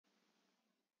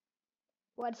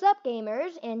What's up,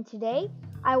 gamers? And today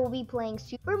I will be playing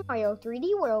Super Mario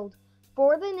 3D World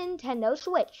for the Nintendo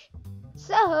Switch.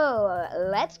 So,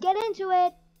 let's get into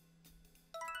it!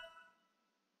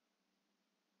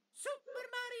 Super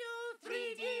Mario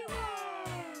 3D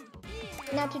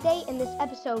World! Now today in this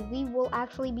episode we will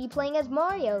actually be playing as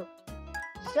Mario.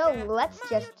 So let's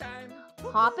just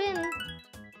hop in.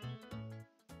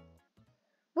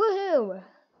 Woohoo!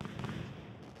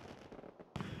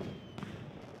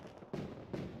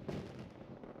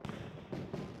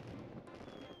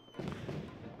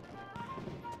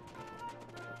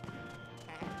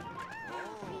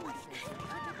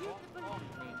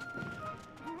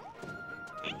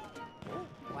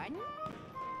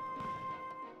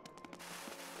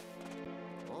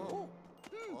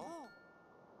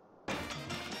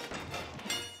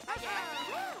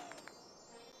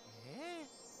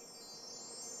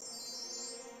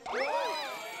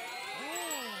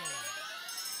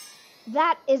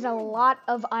 That is a lot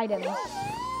of items.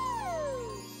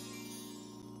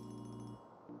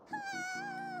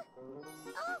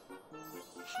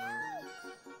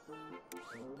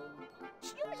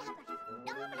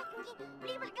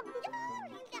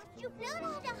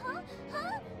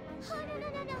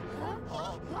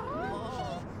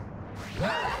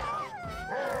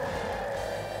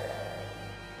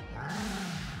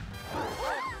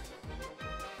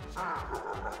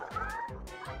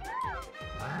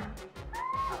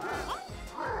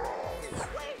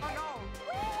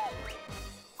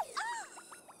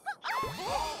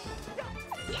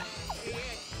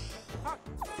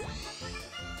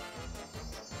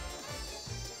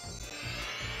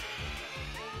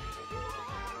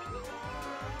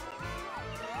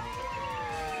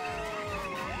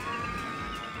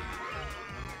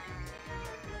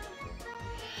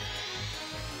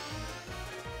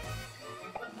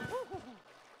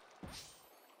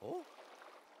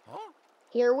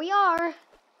 Here we are.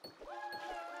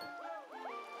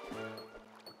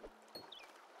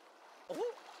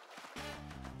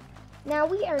 Now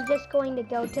we are just going to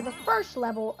go to the first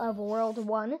level of World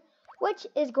 1, which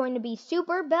is going to be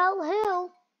Super Bell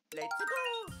Hill. Let's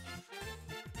go!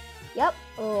 Yep,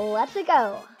 let's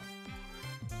go.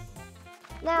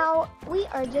 Now, we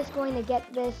are just going to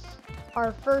get this,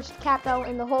 our first cat bell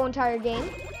in the whole entire game.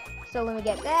 So let me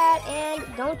get that,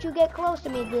 and don't you get close to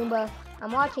me, Goomba.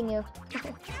 I'm watching you.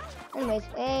 Anyways,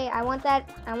 hey, I want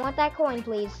that coin,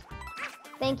 please.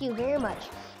 Thank you very much.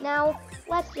 Now,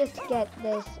 let's just get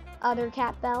this other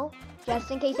cat bell, just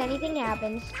in case anything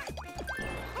happens.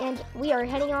 And we are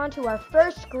heading on to our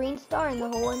first green star in the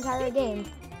whole entire game.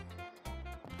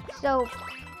 So,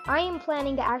 I am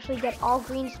planning to actually get all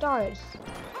green stars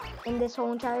in this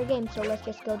whole entire game. So let's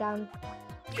just go down.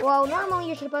 Well, normally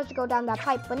you're supposed to go down that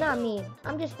pipe, but not me.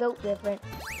 I'm just built different.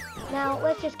 Now,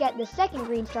 let's just get the second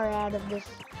green star out of this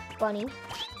bunny.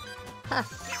 Huh.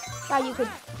 Thought you could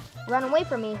run away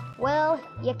from me. Well,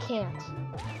 you can't,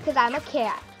 because I'm a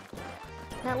cat.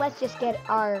 Now, let's just get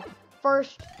our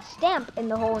first stamp in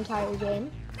the whole entire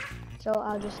game. So,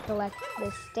 I'll just collect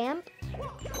this stamp,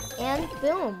 and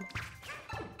boom.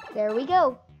 There we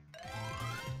go.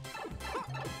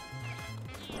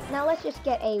 Now, let's just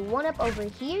get a 1-up over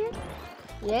here.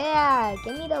 Yeah,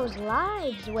 give me those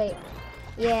lives. Wait.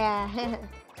 Yeah.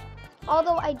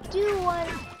 Although I do want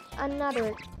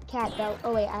another cat bell.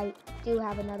 Oh wait, I do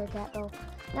have another cat bell.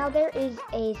 Now there is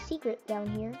a secret down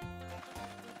here.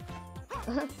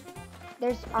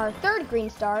 There's our third green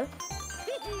star.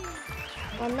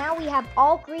 And now we have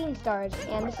all green stars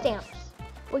and the stamps,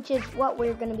 which is what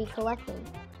we're going to be collecting.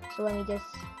 So let me just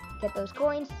get those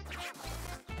coins.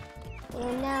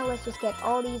 And now let's just get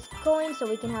all these coins so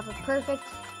we can have a perfect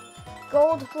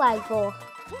gold flagpole.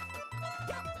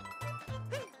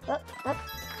 Up.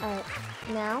 Alright,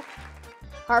 now,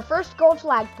 our first gold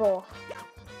flagpole.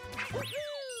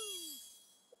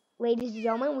 Ladies and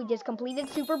gentlemen, we just completed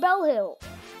Super Bell Hill.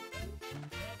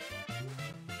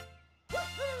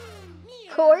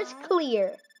 Course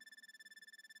clear.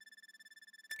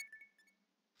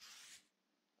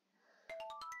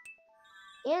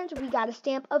 And we got a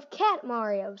stamp of Cat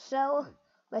Mario, so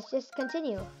let's just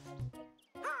continue.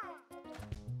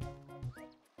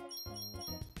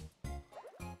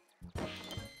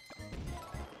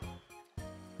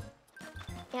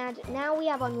 And now we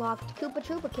have unlocked Koopa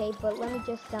Troopa Cave, but let me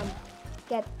just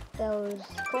get those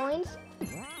coins.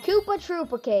 Koopa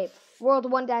Troopa Cave, World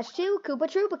 1-2, Koopa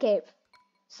Troopa Cave.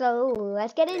 So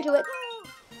let's get into it.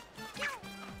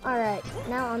 Alright,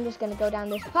 now I'm just gonna go down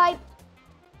this pipe.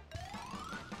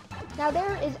 Now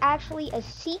there is actually a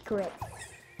secret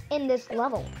in this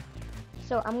level.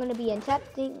 So I'm gonna be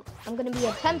attempting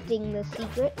the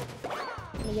secret.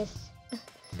 Let me just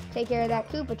take care of that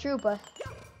Koopa Troopa.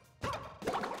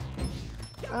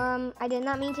 I did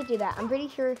not mean to do that. I'm pretty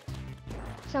sure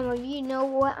some of you know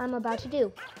what I'm about to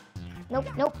do. Nope,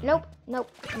 nope, nope,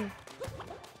 nope.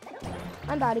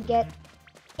 I'm about to get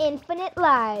infinite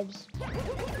lives.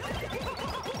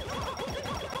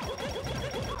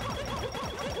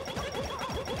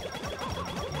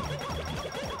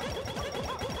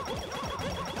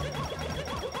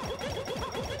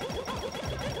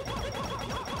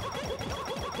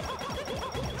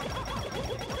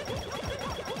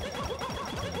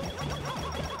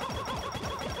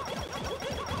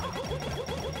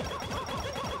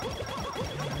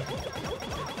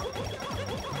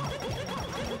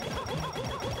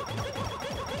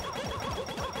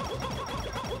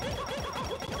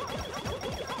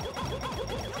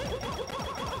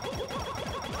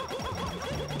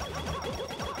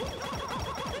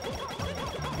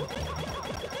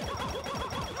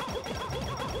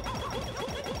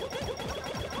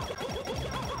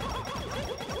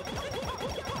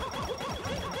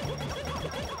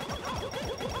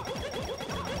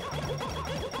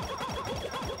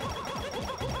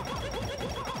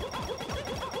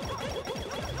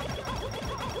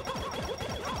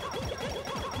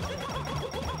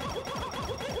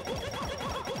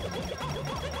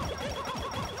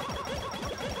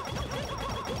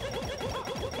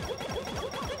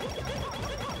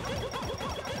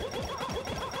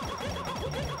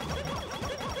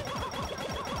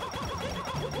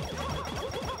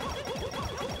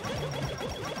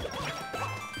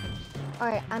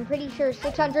 Alright, I'm pretty sure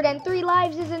 603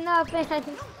 lives is enough, and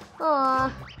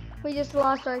aw, we just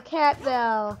lost our cat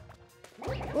bell.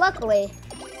 Luckily,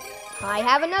 I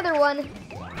have another one.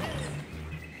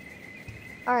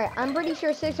 Alright, I'm pretty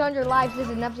sure 600 lives is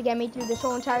enough to get me through this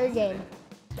whole entire game.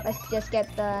 Let's just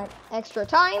get the extra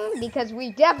time, because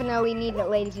we definitely need it,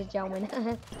 ladies and gentlemen.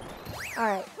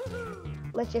 Alright,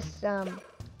 let's just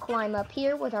climb up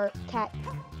here with our cat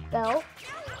bell.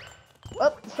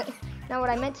 Oh, not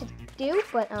what I meant to do,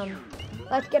 but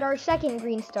let's get our second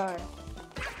green star.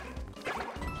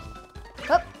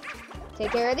 Oh,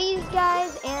 take care of these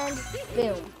guys, and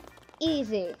boom.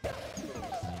 Easy.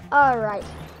 Alright,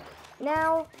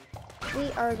 now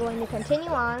we are going to continue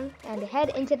on and head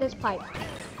into this pipe.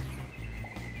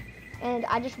 And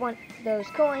I just want those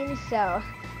coins, so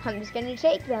I'm just going to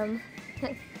take them.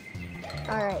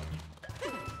 Alright,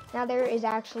 now there is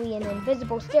actually an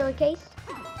invisible staircase,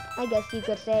 I guess you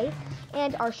could say.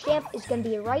 And our stamp is going to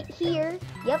be right here.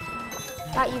 Yep.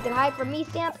 Thought you could hide from me,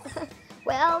 stamp?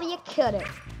 Well, you couldn't.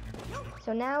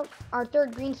 So now our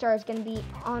third green star is going to be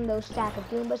on those stack of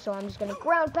Goombas. So I'm just going to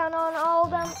ground pound on all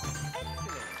of them.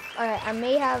 Alright, I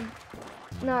may have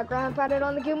not ground pounded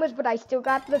on the Goombas, but I still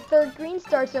got the third green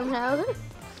star somehow.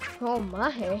 Oh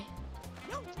my.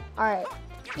 Alright.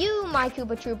 You, my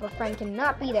Koopa Troopa friend,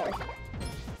 cannot be there.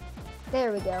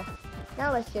 There we go.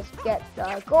 Now let's just get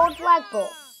the gold flagpole.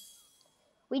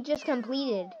 We just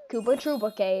completed Koopa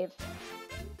Troopa Cave.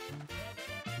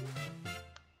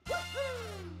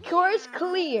 Course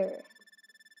clear.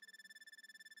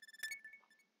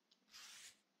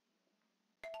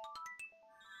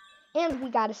 And we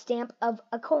got a stamp of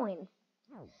a coin.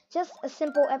 Just a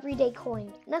simple everyday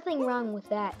coin. Nothing wrong with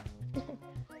that.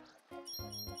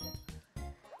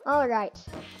 Alright.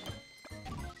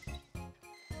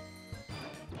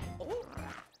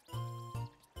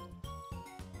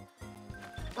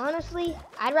 Honestly,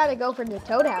 I'd rather go for the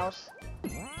Toad House.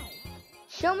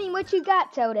 Show me what you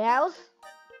got, Toad House.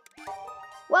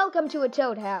 Welcome to a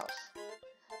Toad House.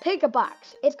 Pick a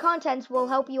box. Its contents will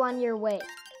help you on your way.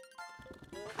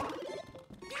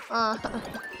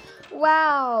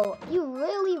 Wow, you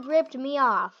really ripped me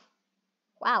off.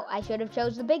 Wow, I should have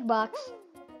chose the big box.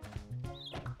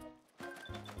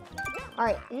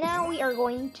 Alright, now we are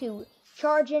going to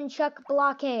charge and chuck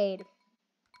blockade.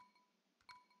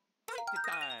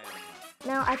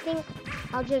 Now, I think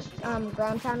I'll just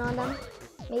ground pound on them,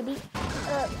 maybe,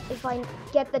 if I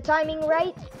get the timing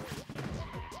right.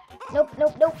 Nope,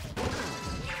 nope, nope.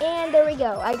 And there we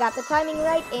go. I got the timing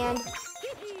right, and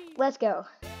let's go.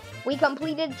 We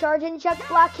completed charge and chuck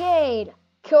blockade.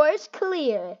 Course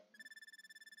clear.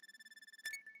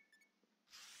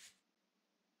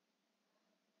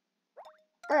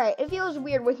 Alright, it feels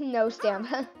weird with no stamp.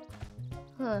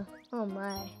 Huh, oh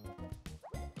my.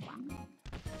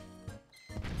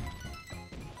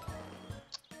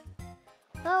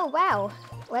 Oh, wow.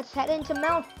 Let's head into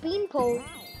Mount Beanpole.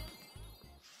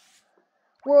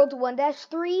 World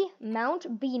 1-3,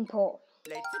 Mount Beanpole.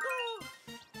 Let's go.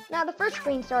 Now, the first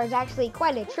green star is actually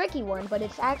quite a tricky one, but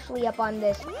it's actually up on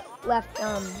this left,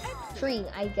 tree,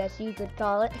 I guess you could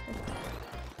call it.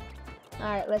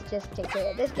 Alright, let's just take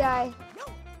care of this guy.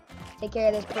 Take care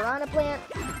of this piranha plant.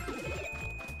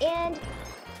 And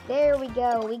there we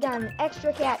go. We got an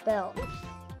extra cat bell.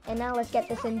 And now let's get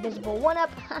this invisible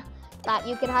one-up. Thought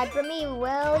you could hide from me?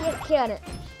 Well, you couldn't.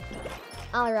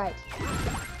 Alright.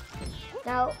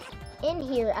 Now, in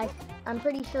here, I'm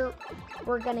pretty sure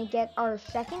we're gonna get our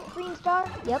second green star.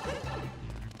 Yep.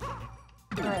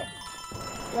 Alright.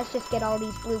 Let's just get all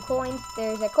these blue coins.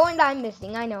 There's a coin that I'm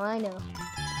missing. I know.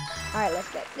 Alright,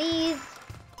 let's get these.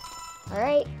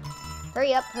 Alright.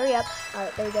 Hurry up.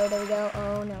 Alright, there we go.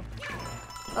 Oh, no.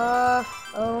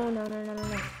 Oh, no.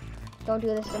 Don't do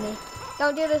this to me.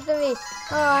 Oh,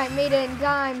 I made it in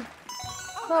time.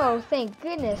 Oh, thank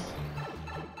goodness.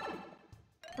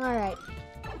 Alright.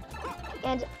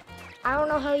 And I don't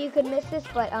know how you could miss this,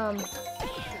 but,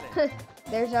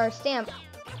 there's our stamp.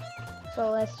 So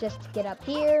let's just get up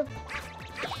here.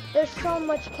 There's so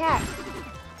much cat.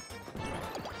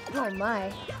 Oh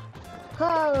my.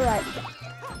 Alright.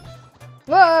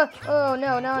 Whoa! Oh,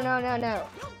 no.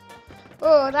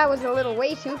 Oh, that was a little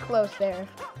way too close there.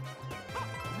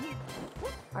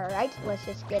 Alright, let's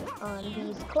just get on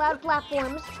these cloud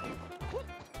platforms.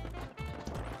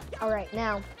 Alright,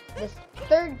 now, this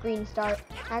third green star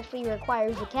actually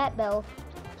requires a cat bell.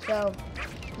 So,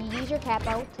 you use your cat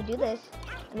bell to do this.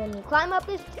 And then you climb up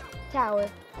this tower.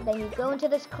 And then you go into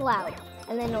this cloud.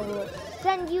 And then it will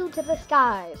send you to the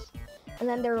skies. And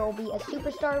then there will be a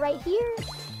superstar right here.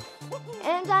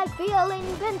 And I feel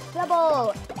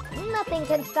invincible. Nothing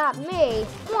can stop me.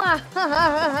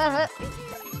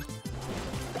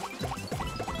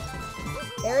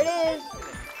 There it is.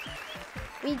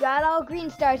 We got all green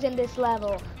stars in this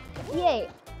level. Yay.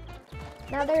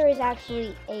 Now there is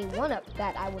actually a one-up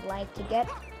that I would like to get.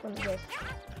 Let me just...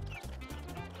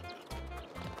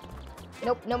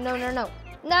 Nope, no.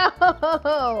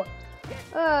 No!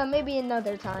 Maybe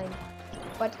another time.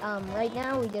 But, right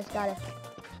now we just gotta...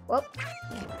 Whoop.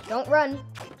 Don't run.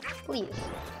 Please.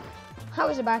 I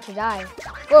was about to die.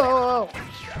 Whoa.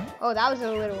 Oh, that was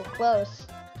a little close.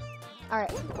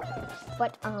 Alright.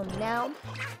 But, now,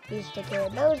 we just take care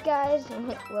of those guys.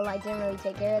 Well, I didn't really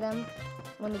take care of them.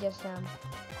 Let me just,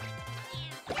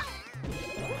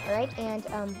 Alright, and,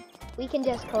 we can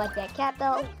just collect that cat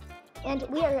bell. And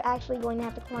we are actually going to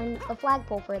have to climb a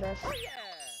flagpole for this.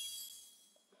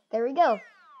 There we go.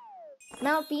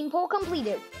 Mount Beanpole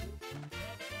completed.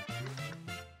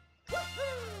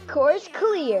 Course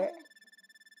clear.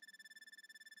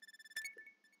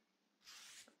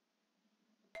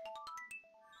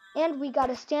 And we got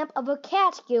a stamp of a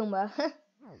cat, Goomba.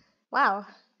 Wow.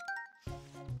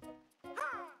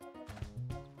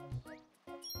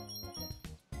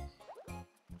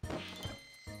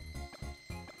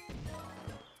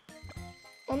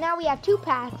 And now we have 2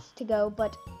 paths to go,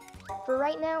 but for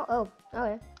right now, oh,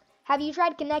 okay. Have you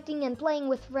tried connecting and playing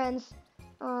with friends?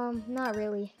 Not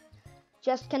really.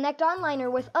 Just connect online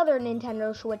or with other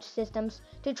Nintendo Switch systems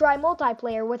to try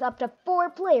multiplayer with up to 4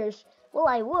 players. Well,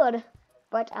 I would,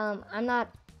 but I'm not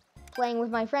playing with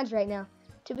my friends right now.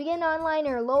 To begin online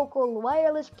or local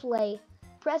wireless play,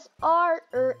 press R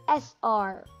or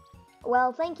SR.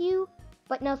 Well, thank you,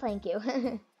 but no thank you.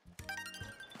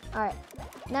 Alright,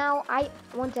 now I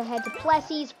want to head to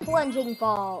Plessie's Plunging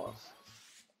Falls.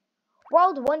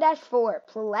 World 1-4,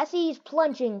 Plessie's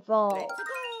Plunging Falls.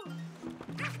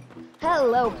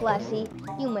 Hello, Plessie,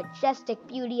 you majestic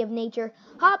beauty of nature.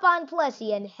 Hop on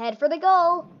Plessie and head for the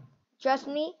goal. Trust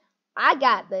me, I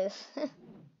got this.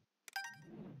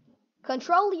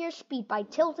 Control your speed by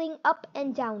tilting up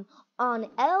and down on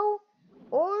L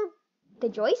or the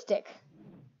joystick.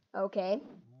 Okay,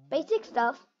 basic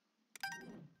stuff.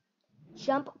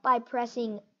 Jump by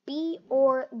pressing B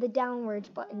or the downwards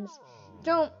buttons.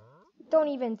 Don't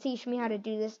even teach me how to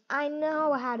do this. I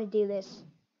know how to do this.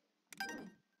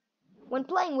 When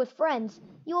playing with friends,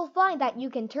 you will find that you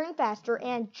can turn faster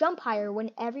and jump higher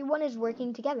when everyone is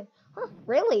working together. Huh,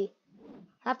 really?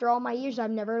 After all my years, I've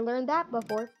never learned that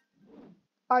before.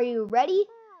 Are you ready?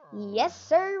 Yes,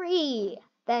 sirree.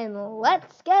 Then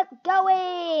let's get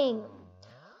going.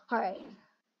 All right.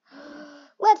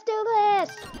 Let's do this.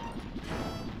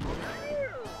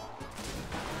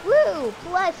 Woo,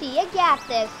 Plessie, you got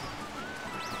this.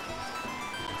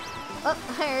 Oh,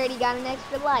 I already got an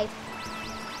extra life.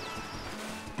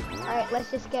 Alright,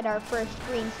 let's just get our first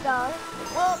green star.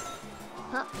 Whoa!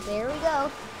 Huh, there we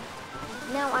go.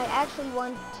 Now, I actually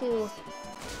want to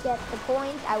get the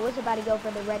coins. I was about to go for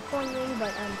the red coin ring,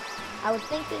 but I was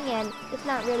thinking, and it's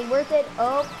not really worth it.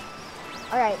 Oh,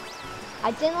 alright.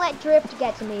 I didn't let drift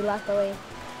get to me, luckily.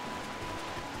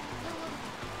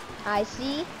 I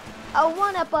see a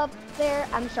one-up up there.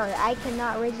 I'm sorry, I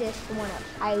cannot resist one-ups.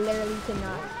 I literally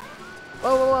cannot.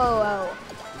 Whoa, whoa, whoa, whoa.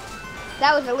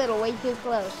 That was a little way too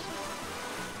close.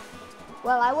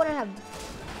 Well, I wouldn't have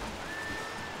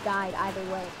died either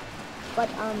way. But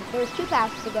there's 2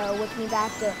 passes to go, which means I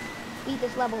have to beat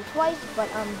this level twice, but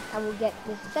I will get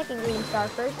the second green star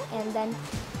first, and then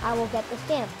I will get the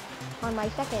stamp on my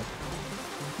second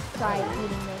try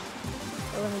beating this.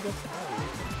 So let me just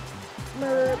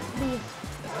murder these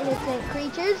innocent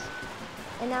creatures.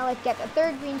 And now let's get the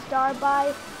third green star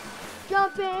by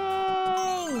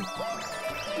jumping!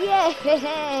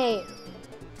 Yay!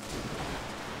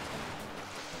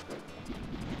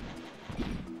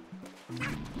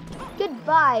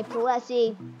 Goodbye,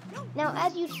 Plessy. Now,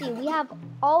 as you see, we have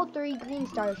all 3 green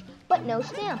stars, but no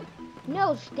stamp.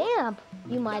 No stamp,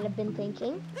 you might have been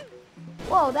thinking.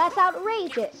 Whoa, that's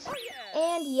outrageous.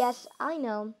 And yes, I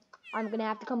know, I'm gonna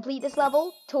have to complete this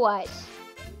level twice.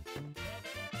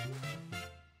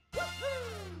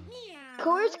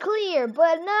 Course clear,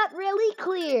 but not really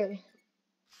clear.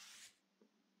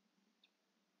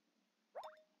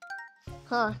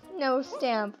 Huh, no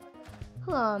stamp.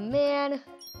 Oh, man.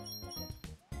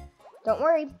 Don't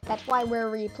worry, that's why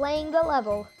we're replaying the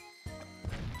level.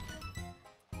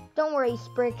 Don't worry,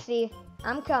 Sprixie,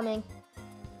 I'm coming.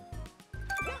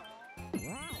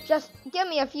 Just give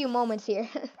me a few moments here.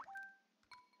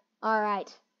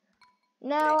 Alright.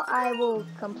 Now I will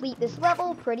complete this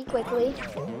level pretty quickly.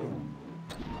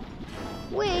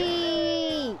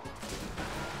 Whee!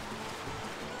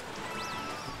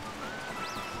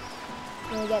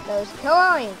 Let me get those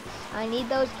coins. I need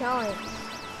those coins.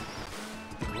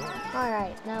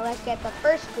 Alright, now let's get the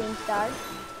first green star.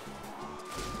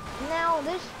 Now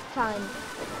this time,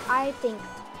 I think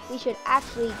we should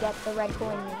actually get the red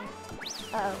coin here.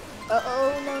 Uh-oh.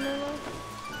 Uh-oh, no, no, no.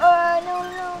 Oh, no,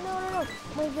 no, no, no, no.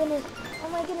 My goodness. Oh,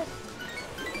 my goodness.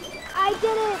 I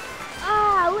did it.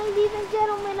 Ah, ladies and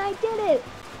gentlemen, I did it.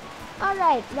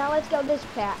 Alright, now let's go this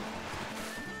path.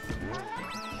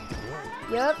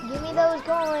 Yup, give me those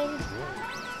coins.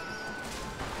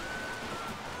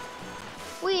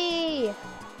 Whee!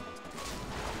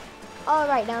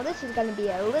 Alright, now this is going to be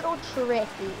a little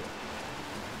tricky.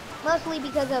 Mostly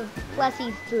because of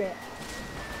Plessy's drift.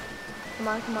 Come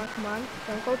on, come on, come on.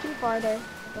 Don't go too far there.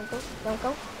 Don't go, don't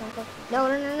go, don't go. No,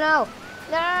 no, no, no!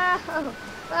 No!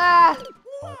 Ah!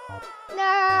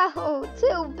 No!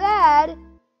 Too bad!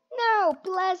 No,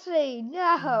 Plessy,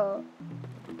 no!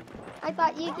 I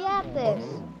thought you'd get this.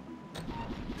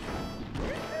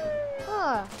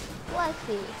 Huh,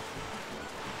 Plessy.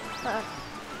 Huh.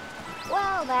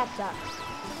 Well, that sucks.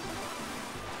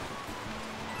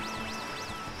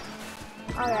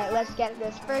 Alright, let's get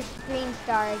this first green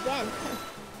star again.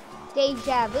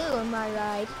 Deja vu, am I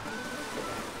right?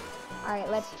 Alright,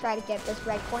 let's try to get this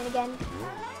red coin again.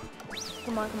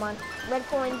 Come on, come on. Red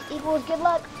coins equals good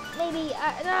luck. Maybe,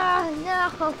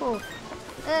 no!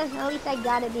 At least I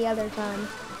got it the other time.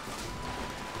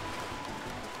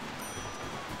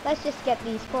 Let's just get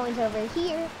these coins over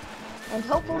here. And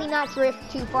hopefully not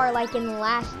drift too far like in the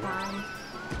last time.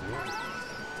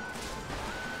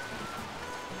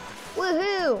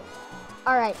 Woohoo!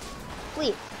 Alright,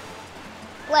 please.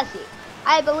 Bless you.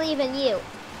 I believe in you.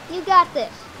 You got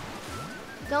this.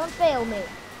 Don't fail me.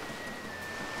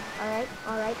 Alright,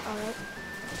 alright, alright.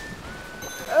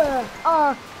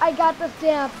 Oh, I got the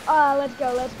stamp. Oh, let's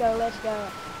go, let's go, let's go.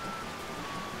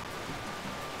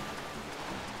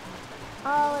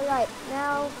 Alright,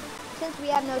 now, since we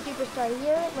have no superstar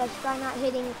here, let's try not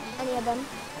hitting any of them.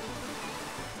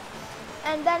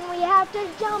 And then we have to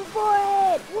jump for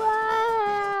it!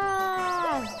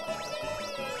 Wow!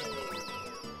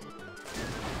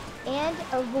 And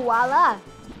voila!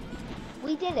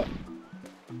 We did it.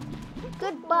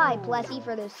 Goodbye, Plessy,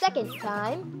 for the second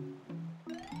time.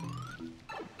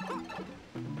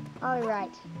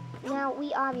 Alright, now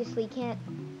we obviously can't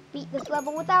beat this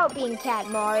level without being Cat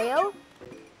Mario.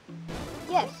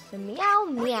 Yes, meow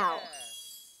meow.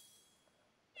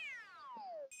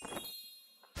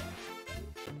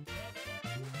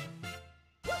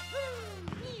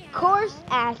 Course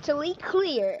actually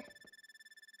clear.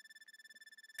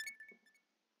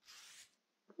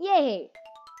 Yay!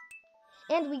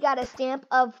 And we got a stamp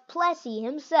of Plessy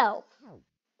himself.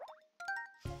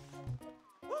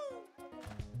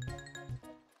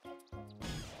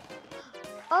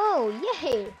 Oh,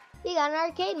 yay! We got an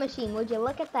arcade machine, would you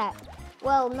look at that?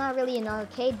 Well, not really an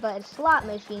arcade, but a slot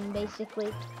machine,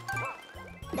 basically.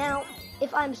 Now,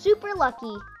 if I'm super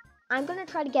lucky, I'm gonna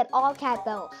try to get all cat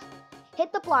bells.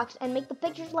 Hit the blocks and make the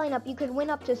pictures line up. You could win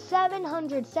up to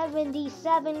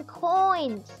 777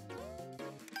 coins.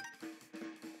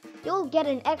 you'll get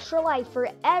an extra life for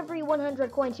every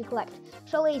 100 coins you collect.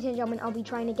 So ladies and gentlemen, I'll be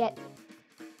trying to get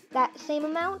that same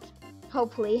amount,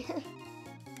 hopefully.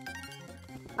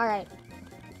 Alright,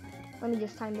 let me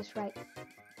just time this right.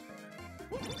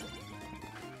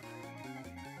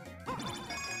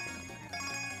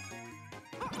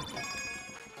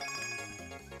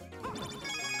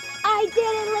 I did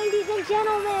it, ladies and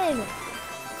gentlemen!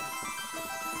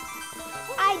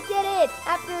 I did it!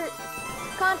 After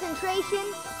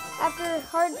concentration, after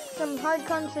some hard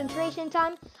concentration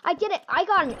time, I did it. I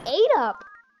got an 8-up.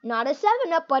 Not a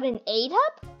 7-up, but an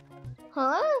 8-up?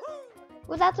 Huh?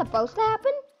 Was that supposed to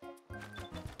happen?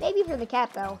 Maybe for the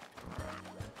cat, though.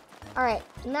 Alright,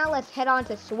 now let's head on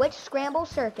to Switch Scramble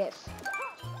Circus.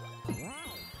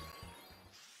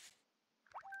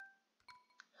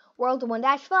 World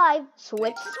 1-5,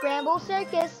 Switch Scramble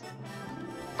Circus.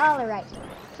 Alright,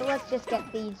 so let's just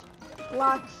get these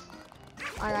blocks.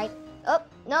 Alright. Oh,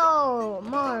 no,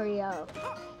 Mario.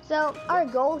 So, our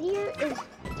goal here is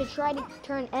to try to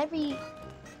turn every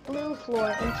blue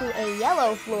floor into a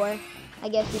yellow floor, I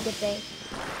guess you could say.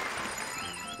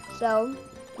 So,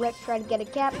 let's try to get a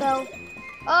cat bell.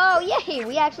 Oh, yay,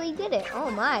 we actually did it. Oh,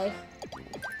 my.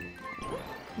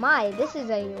 My, this is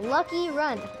a lucky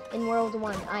run in World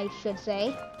 1, I should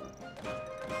say.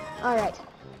 Alright,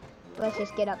 let's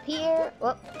just get up here.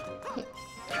 Whoop.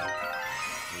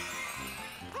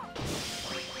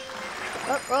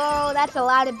 Oh, that's a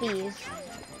lot of bees.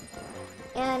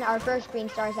 And our first green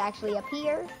star is actually up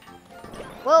here.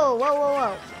 Whoa, whoa, whoa,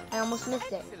 whoa. I almost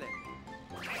missed it.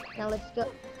 Now let's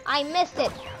go. I missed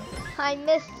it. I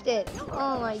missed it.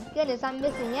 Oh my goodness, I'm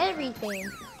missing everything.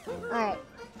 Alright.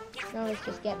 Now let's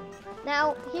just get...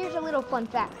 Now, here's a little fun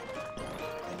fact.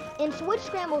 In Switch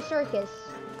Scramble Circus,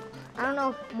 I don't know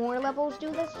if more levels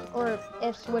do this, or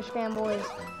if Switch Scramble is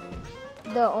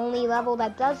the only level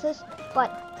that does this,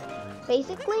 but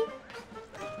basically,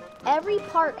 every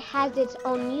part has its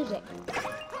own music.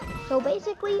 So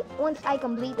basically, once I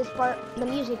complete this part, the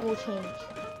music will change.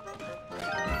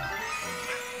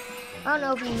 I don't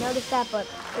know if you noticed that, but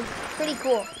it's pretty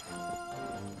cool.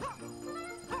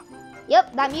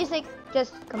 Yep, that music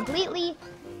just completely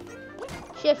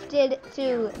shifted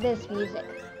to this music.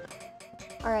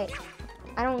 Alright,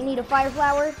 I don't need a fire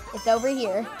flower, it's over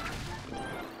here.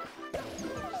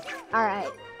 Alright,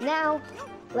 now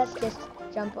let's just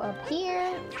jump up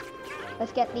here.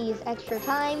 Let's get these extra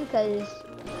time, because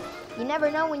you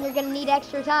never know when you're gonna need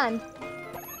extra time.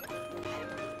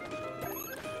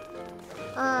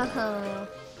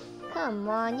 Come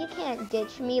on, you can't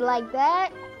ditch me like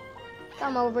that.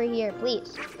 Come over here,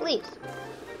 please, please.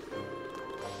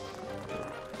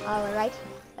 Alright,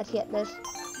 let's get this.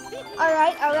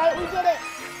 Alright, we did it.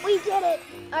 We did it.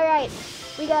 Alright,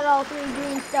 we got all 3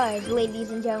 green stars, ladies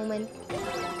and gentlemen.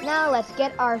 Now let's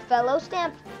get our fellow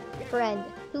stamp friend,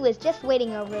 who is just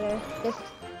waiting over there, just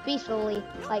peacefully,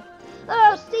 like,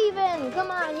 oh, Steven,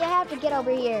 come on, you have to get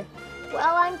over here.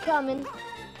 Well, I'm coming.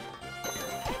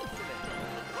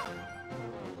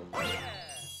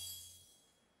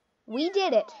 We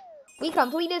did it. We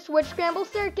completed Switch Scramble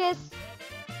Circus.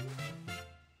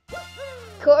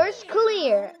 Course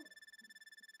clear.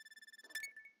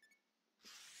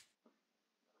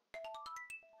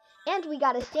 And we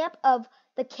got a stamp of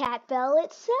the cat bell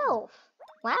itself.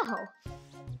 Wow.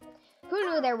 Who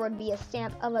knew there would be a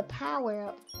stamp of a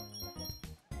power-up?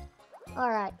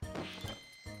 Alright.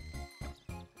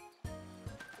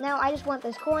 Now I just want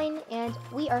this coin, and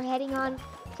we are heading on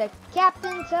to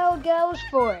Captain Toad Goes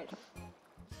Forth.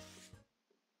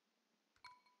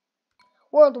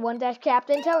 World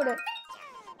 1-Captain Toad.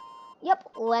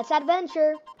 Yep, let's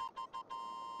adventure.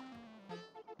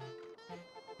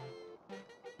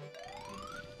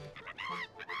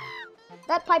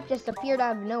 That pipe just appeared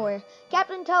out of nowhere.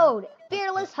 Captain Toad,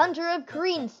 fearless hunter of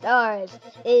green stars,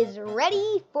 is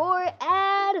ready for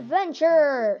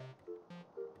adventure.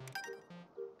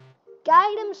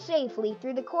 Guide him safely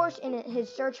through the course in his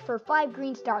search for 5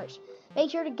 green stars.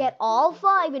 Make sure to get all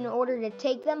 5 in order to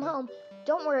take them home.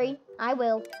 Don't worry, I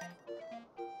will.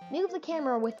 Move the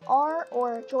camera with R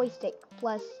or joystick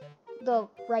plus the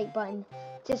right button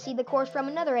to see the course from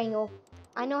another angle.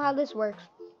 I know how this works.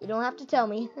 You don't have to tell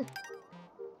me.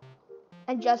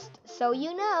 And just so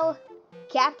you know,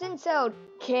 Captain Toad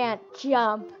can't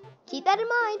jump. Keep that in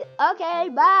mind. Okay,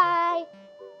 bye.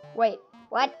 Wait,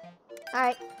 what?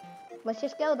 Alright, let's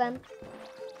just go then.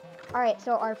 Alright,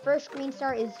 so our first green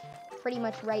star is pretty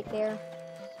much right there.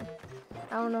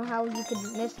 I don't know how you could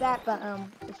miss that, but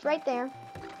it's right there.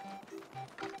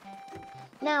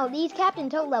 Now, these Captain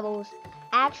Toad levels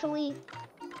actually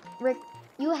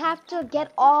You have to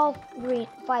get all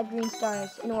 5 green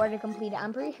stars in order to complete it.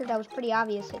 I'm pretty sure that was pretty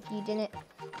obvious if you didn't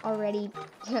already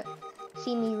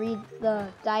see me read the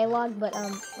dialogue, but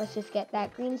let's just get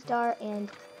that green star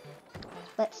and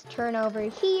let's turn over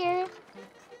here.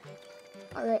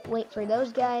 All right, wait for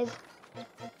those guys.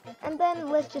 And then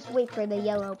let's just wait for the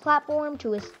yellow platform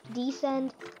to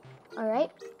descend. All right.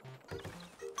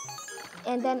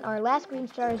 And then our last green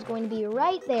star is going to be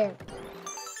right there.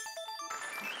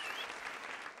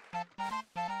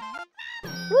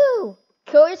 Woo!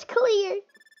 Course clear.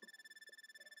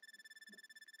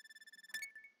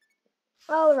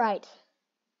 All right.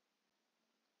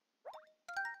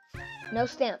 No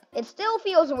stamp. It still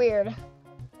feels weird.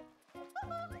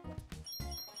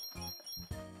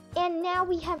 And now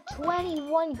we have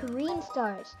 21 green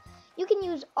stars. You can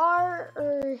use R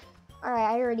or...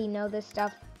 Alright, I already know this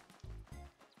stuff.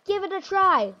 Give it a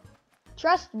try.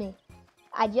 Trust me.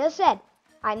 I just said,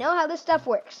 I know how this stuff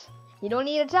works. You don't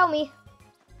need to tell me.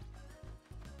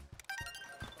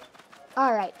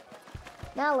 Alright.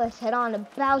 Now let's head on to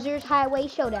Bowser's Highway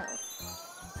Showdown.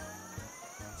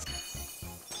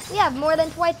 We have more than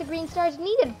twice the green stars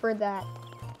needed for that.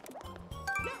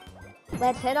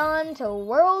 Let's head on to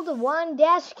World 1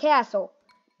 Dash Castle,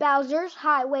 Bowser's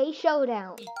Highway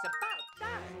Showdown.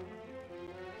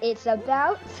 It's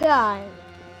about time.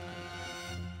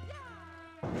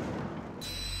 It's about time.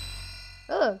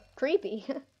 Ugh, creepy.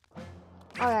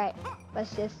 Alright,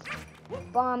 let's just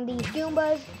bomb these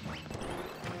Goombas.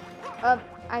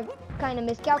 I kind of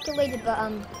miscalculated, but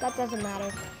that doesn't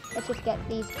matter. Let's just get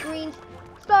these green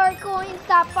star coins.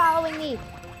 Stop following me.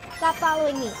 Stop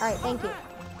following me. Alright, thank you.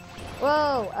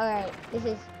 Whoa, alright, this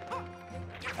is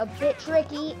a bit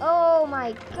tricky. Oh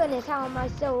my goodness, how am I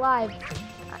still alive?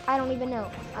 I don't even know.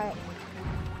 Alright,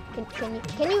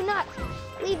 can you not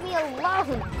leave me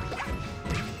alone?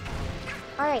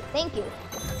 Alright, thank you.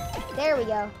 There we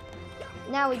go.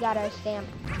 Now we got our stamp.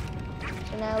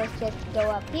 So now let's just go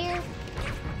up here.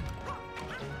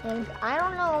 And I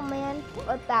don't know, man,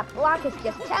 but that block is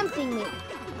just tempting me.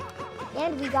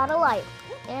 And we got a life.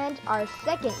 And our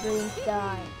second green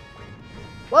star.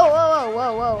 Whoa, whoa, whoa,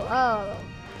 whoa, whoa, oh.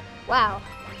 Wow,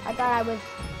 I thought I was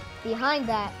behind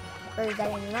that for a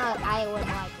second. Now I was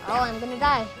like, oh, I'm gonna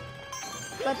die.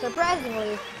 But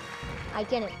surprisingly, I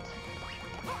didn't.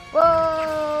 Whoa,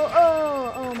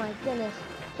 oh my goodness.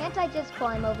 Can't I just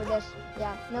climb over this?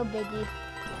 Yeah, no biggie.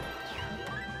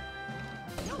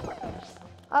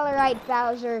 Alright,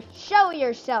 Bowser, show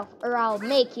yourself or I'll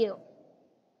make you.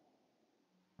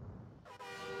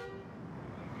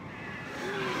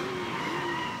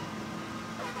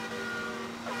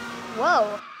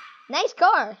 Whoa, nice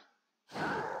car.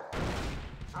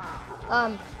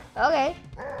 Okay.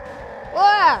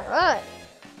 Whoa,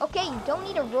 okay, you don't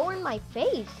need to roar in my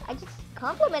face. I just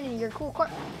complimented your cool car.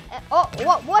 Oh,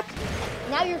 what?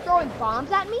 Now you're throwing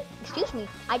bombs at me? Excuse me,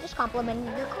 I just complimented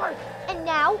your car. And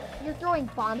now you're throwing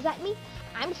bombs at me?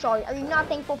 I'm sorry, are you not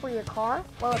thankful for your car?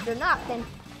 Well, if you're not, then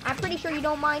I'm pretty sure you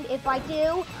don't mind if I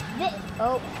do this.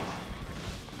 Oh,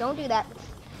 don't do that.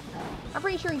 I'm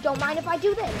pretty sure you don't mind if I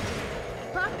do this.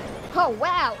 Huh? Oh,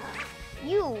 wow.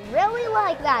 You really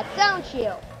like that, don't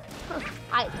you?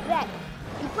 I bet.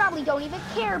 You probably don't even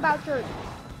care about your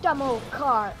dumb old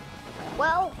car.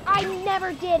 Well, I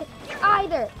never did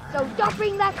either. So don't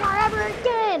bring that car ever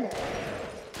again.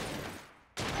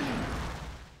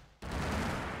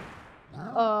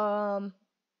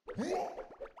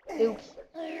 Oops.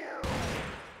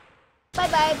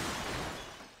 Bye-bye.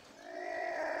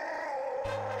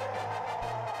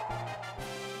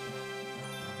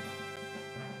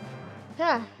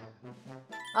 Huh.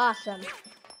 Awesome.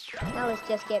 Now let's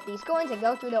just get these coins and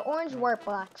go through the orange warp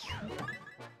blocks.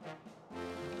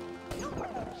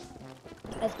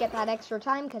 Let's get that extra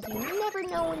time because you never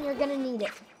know when you're gonna need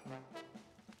it.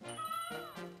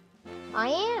 I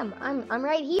am. I'm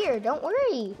right here. Don't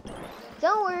worry.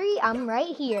 Don't worry. I'm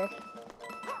right here.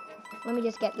 Let me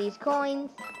just get these coins.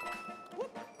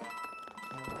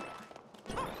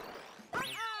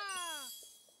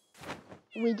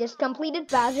 We just completed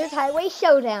Bowser's Highway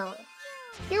Showdown.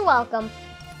 You're welcome.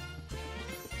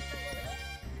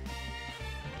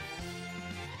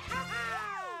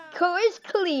 Course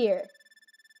clear.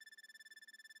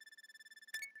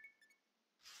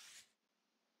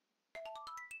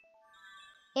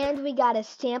 And we got a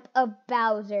stamp of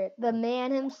Bowser, the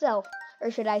man himself. Or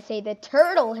should I say the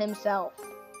turtle himself.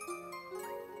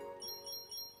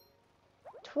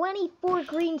 24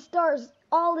 green stars,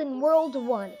 all in World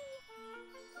 1.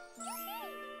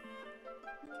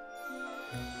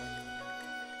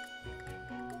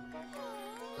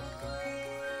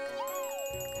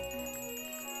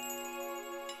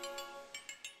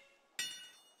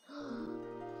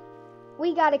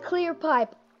 we got a clear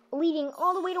pipe leading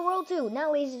all the way to World 2.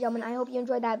 Now, ladies and gentlemen, I hope you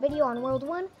enjoyed that video on World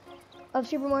 1 of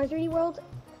Super Mario 3D World.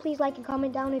 Please like and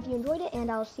comment down if you enjoyed it,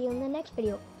 and I'll see you in the next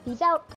video. Peace out.